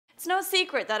It's no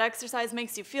secret that exercise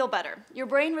makes you feel better. Your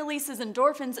brain releases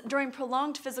endorphins during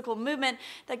prolonged physical movement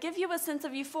that give you a sense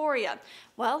of euphoria.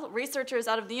 Well, researchers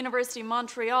out of the University of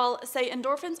Montreal say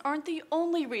endorphins aren't the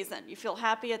only reason you feel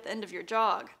happy at the end of your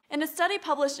jog. In a study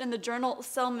published in the journal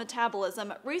Cell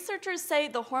Metabolism, researchers say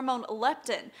the hormone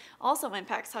leptin also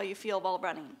impacts how you feel while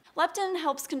running. Leptin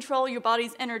helps control your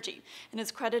body's energy and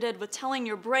is credited with telling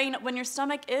your brain when your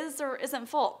stomach is or isn't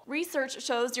full. Research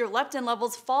shows your leptin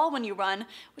levels fall when you run,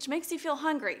 which makes you feel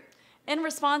hungry. In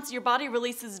response, your body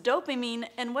releases dopamine,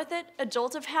 and with it, a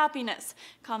jolt of happiness,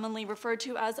 commonly referred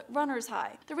to as runner's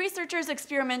high. The researchers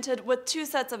experimented with two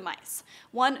sets of mice,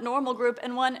 one normal group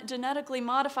and one genetically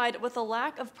modified with a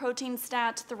lack of protein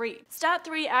STAT3.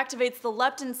 STAT3 activates the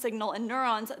leptin signal in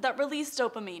neurons that release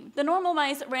dopamine. The normal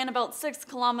mice ran about 6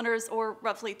 kilometers, or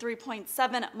roughly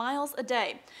 3.7 miles a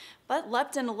day. But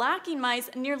leptin-lacking mice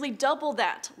nearly double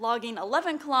that, logging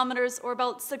 11 kilometers or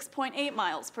about 6.8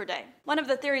 miles per day. One of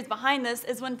the theories behind this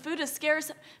is when food is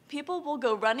scarce, people will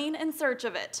go running in search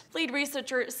of it. Lead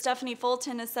researcher Stephanie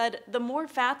Fulton has said, the more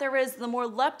fat there is, the more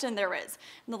leptin there is,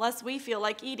 and the less we feel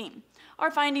like eating. Our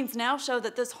findings now show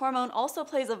that this hormone also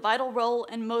plays a vital role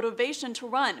in motivation to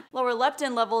run. Lower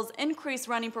leptin levels increase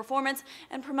running performance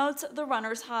and promotes the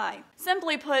runner's high.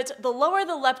 Simply put, the lower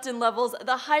the leptin levels,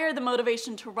 the higher the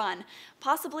motivation to run,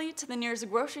 possibly to the nearest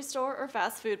grocery store or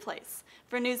fast food place.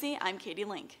 For Newsy, I'm Katie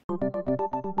Link.